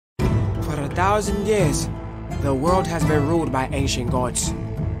For 1,000 years, the world has been ruled by ancient gods.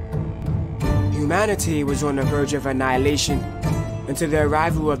 Humanity was on the verge of annihilation until the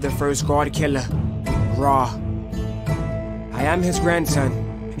arrival of the first god killer, Ra. I am his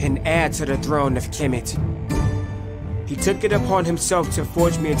grandson and heir to the throne of Kemet. He took it upon himself to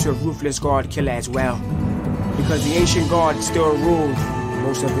forge me into a ruthless god killer as well, because the ancient gods still ruled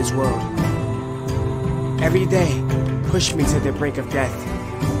most of this world. Every day pushed me to the brink of death.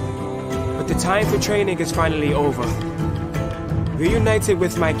 But the time for training is finally over. Reunited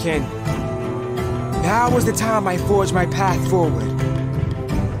with my kin, now is the time I forge my path forward.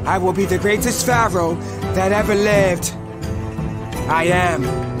 I will be the greatest pharaoh that ever lived. I am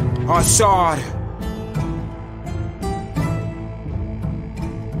Assad.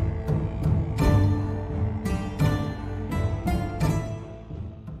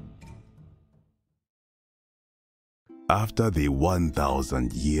 After the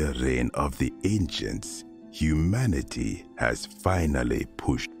 1,000-year reign of the ancients, humanity has finally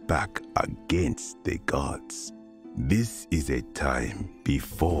pushed back against the gods. This is a time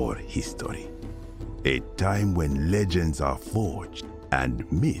before history, a time when legends are forged and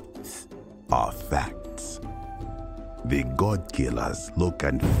myths are facts. The god killers look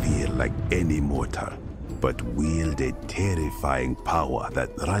and feel like any mortal, but wield a terrifying power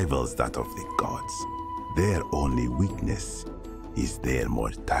that rivals that of the gods. Their only weakness is their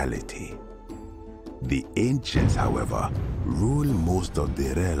mortality. The ancients, however, rule most of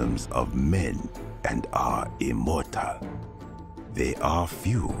the realms of men and are immortal. They are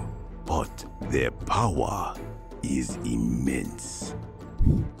few, but their power is immense.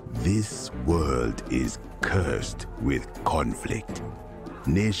 This world is cursed with conflict.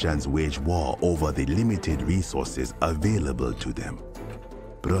 Nations wage war over the limited resources available to them.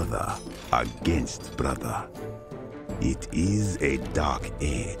 Brother against brother. It is a dark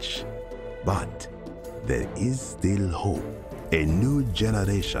age, but there is still hope. A new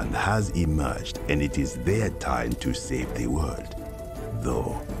generation has emerged, and it is their time to save the world,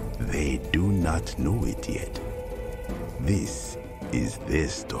 though they do not know it yet. This is their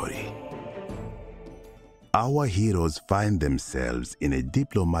story. Our heroes find themselves in a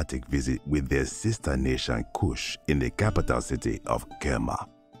diplomatic visit with their sister nation Kush in the capital city of Kerma.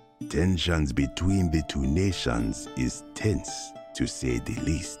 Tensions between the two nations is tense, to say the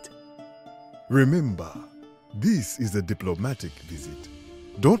least. Remember, this is a diplomatic visit.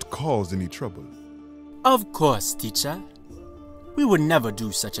 Don't cause any trouble. Of course, teacher. We would never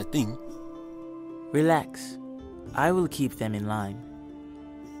do such a thing. Relax. I will keep them in line.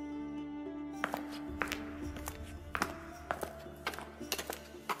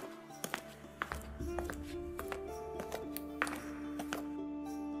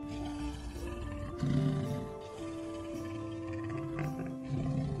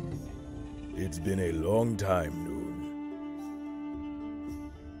 It's been a long time,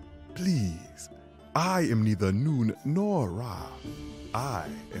 Noon. Please, I am neither Noon nor Ra. I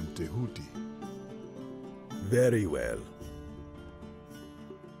am Tehuti. Very well.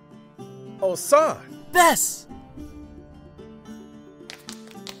 Oh, sir! Bess!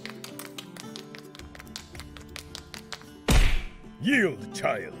 Yield,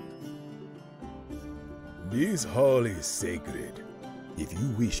 child! This hall is sacred. If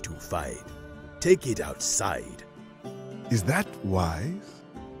you wish to fight, take it outside. Is that wise?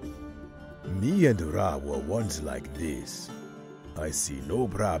 Me and Ra were once like this. I see no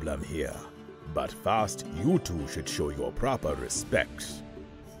problem here. But first, you two should show your proper respects.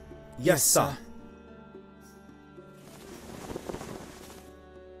 Yes, sir.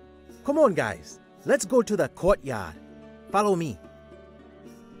 Come on, guys. Let's go to the courtyard. Follow me.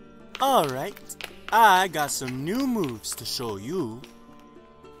 Alright. I got some new moves to show you.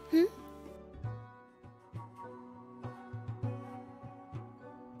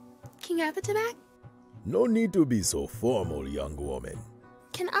 King Abatabak? No need to be so formal, young woman.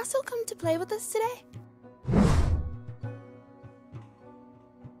 Can Aso come to play with us today?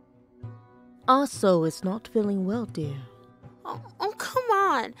 Aso is not feeling well, dear. Oh, come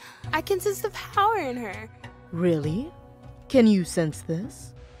on. I can sense the power in her. Really? Can you sense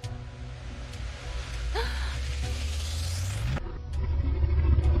this?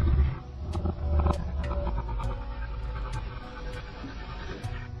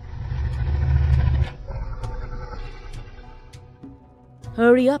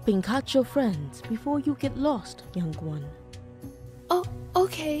 Hurry up and catch your friends before you get lost, young one. Oh,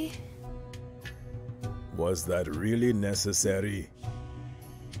 okay. Was that really necessary?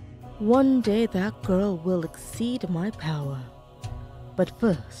 One day that girl will exceed my power. But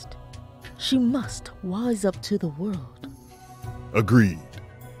first, she must wise up to the world. Agreed.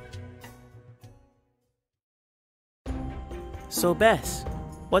 So, Bess,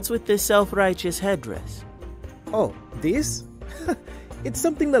 what's with this self-righteous headdress? Oh, this? It's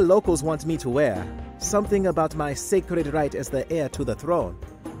something the locals want me to wear. Something about my sacred right as the heir to the throne.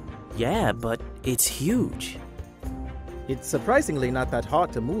 Yeah, but it's huge. It's surprisingly not that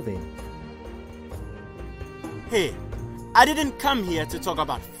hard to move in. Hey, I didn't come here to talk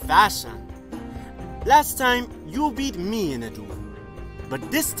about fashion. Last time, you beat me in a duel.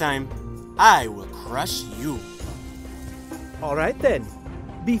 But this time, I will crush you. Alright then.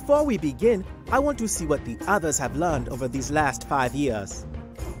 Before we begin, I want to see what the others have learned over these last 5 years.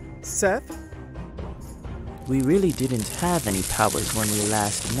 Seth? We really didn't have any powers when we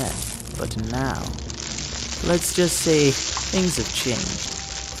last met, but now, let's just say things have changed.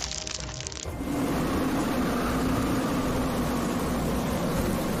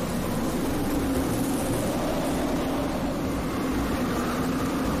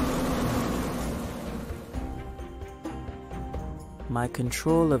 My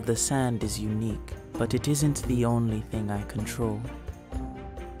control of the sand is unique, but it isn't the only thing I control.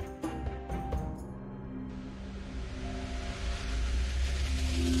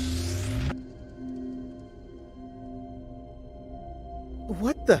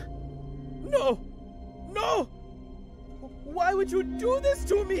 What the? No! No! Why would you do this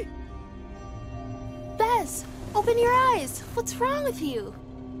to me? Bess, open your eyes. What's wrong with you?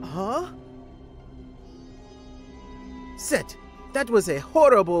 Huh? Seth, that was a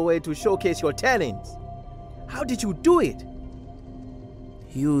horrible way to showcase your talents. How did you do it?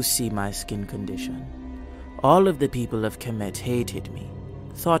 You see my skin condition. All of the people of Kemet hated me,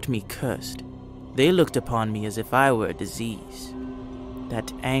 thought me cursed. They looked upon me as if I were a disease.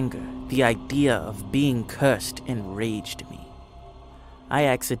 That anger, the idea of being cursed, enraged me. I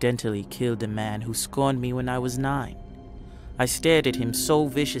accidentally killed a man who scorned me when I was 9. I stared at him so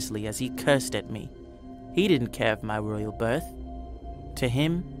viciously as he cursed at me. He didn't care for my royal birth. To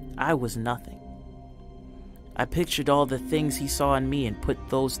him, I was nothing. I pictured all the things he saw in me and put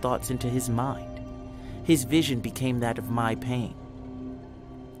those thoughts into his mind. His vision became that of my pain.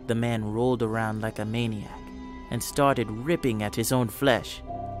 The man rolled around like a maniac and started ripping at his own flesh.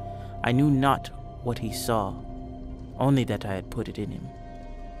 I knew not what he saw, only that I had put it in him.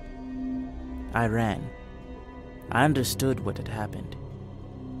 I ran. I understood what had happened.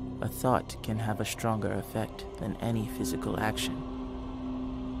 A thought can have a stronger effect than any physical action.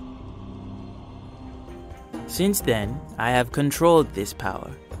 Since then, I have controlled this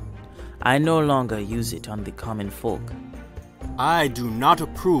power. I no longer use it on the common folk. I do not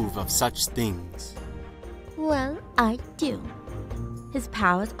approve of such things. Well, I do. His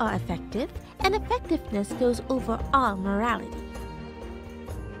powers are effective, and effectiveness goes over all morality.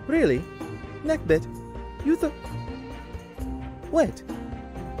 Really? Neckbit, you Wait.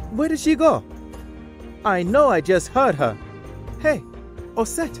 Where did she go? I know I just heard her. Hey,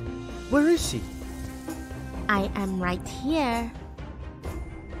 Osset, where is she? I am right here.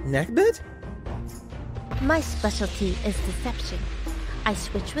 Neckbit? My specialty is deception. I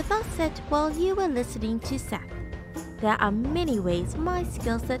switched with Osset while you were listening to Seth. There are many ways my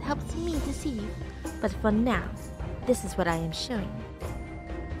skill set helps me deceive, but for now, this is what I am showing.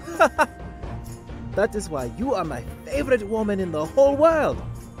 That is why you are my favorite woman in the whole world.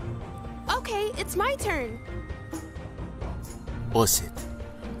 Okay, it's my turn. Osset,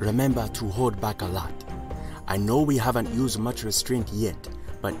 remember to hold back a lot. I know we haven't used much restraint yet,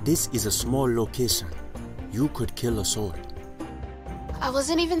 but this is a small location. You could kill us all. I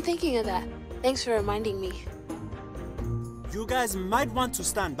wasn't even thinking of that. Thanks for reminding me. You guys might want to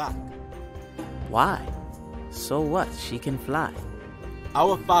stand back. Why? So what? She can fly.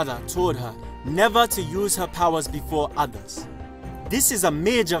 Our father told her never to use her powers before others. This is a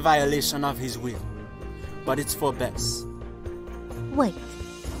major violation of his will, but it's for best. Wait,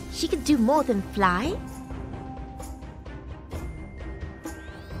 she can do more than fly?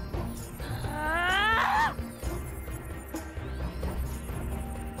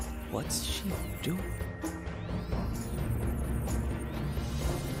 What's she doing?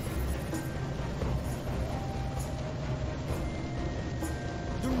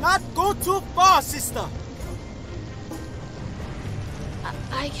 Do not go too far, sister!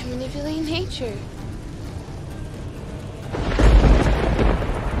 I can manipulate nature.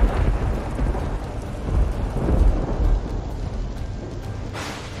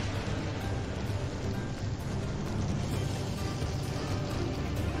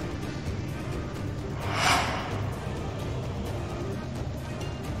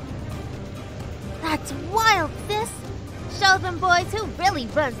 That's wild, sis! Show them boys who really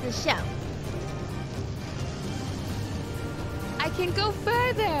runs the show. I can go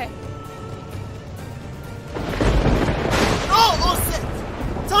further. No!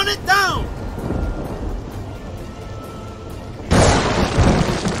 Run it down!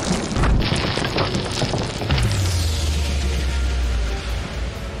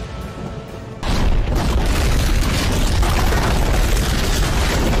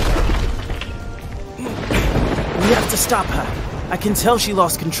 We have to stop her. I can tell she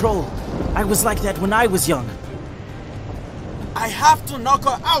lost control. I was like that when I was young. I have to knock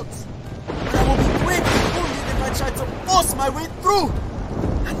her out! But I will be gravely wounded if I try to force my way through!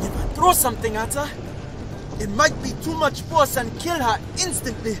 And if I throw something at her, it might be too much force and kill her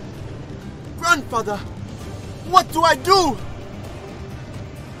instantly. Grandfather, what do I do?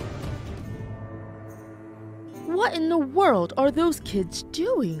 What in the world are those kids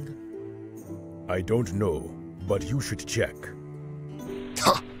doing? I don't know, but you should check.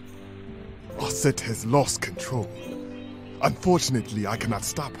 Osset has lost control. Unfortunately, I cannot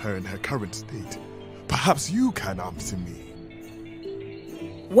stop her in her current state. Perhaps you can, Amsimi.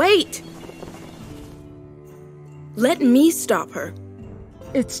 Wait! Let me stop her.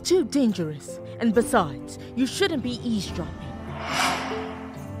 It's too dangerous. And besides, you shouldn't be eavesdropping.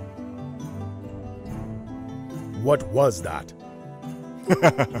 What was that?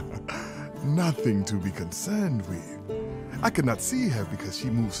 Nothing to be concerned with. I cannot see her because she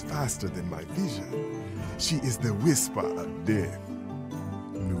moves faster than my vision. She is the whisper of death.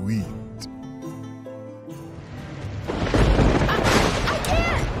 Nuit. I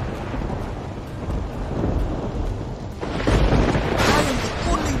can't! I am the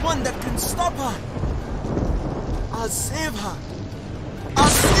only one that can stop her. I'll save her. I'll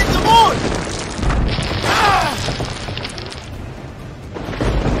save the moon!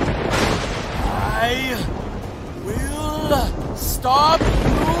 I will stop you!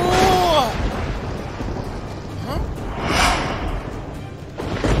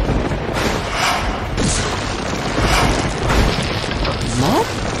 Mom?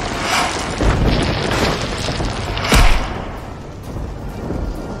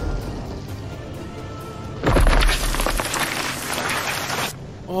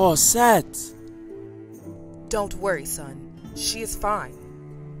 Oh, Seth. Don't worry, son. She is fine.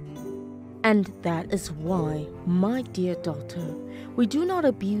 And that is why, my dear daughter, we do not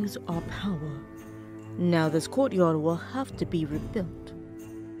abuse our power. Now this courtyard will have to be rebuilt.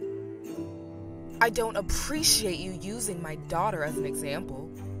 I don't appreciate you using my daughter as an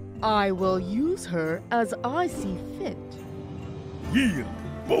example. I will use her as I see fit. Yield,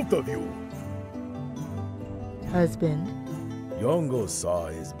 both of you! Husband. Yongo Sa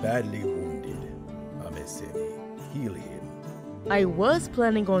is badly wounded. Amesemi, heal him. I was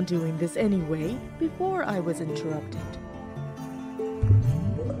planning on doing this anyway, before I was interrupted.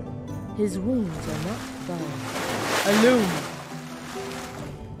 His wounds are not far. Alone.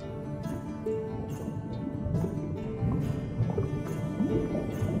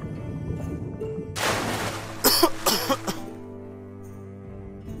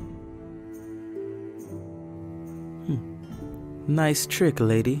 Nice trick,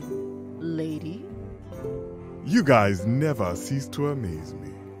 lady. Lady? You guys never cease to amaze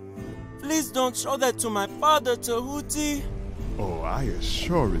me. Please don't show that to my father, Tahuti. Oh, I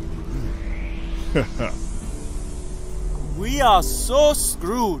assuredly will. We are so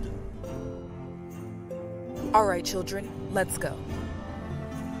screwed. All right, children, let's go.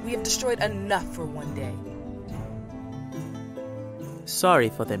 We have destroyed enough for one day. Sorry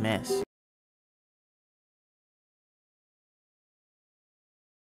for the mess.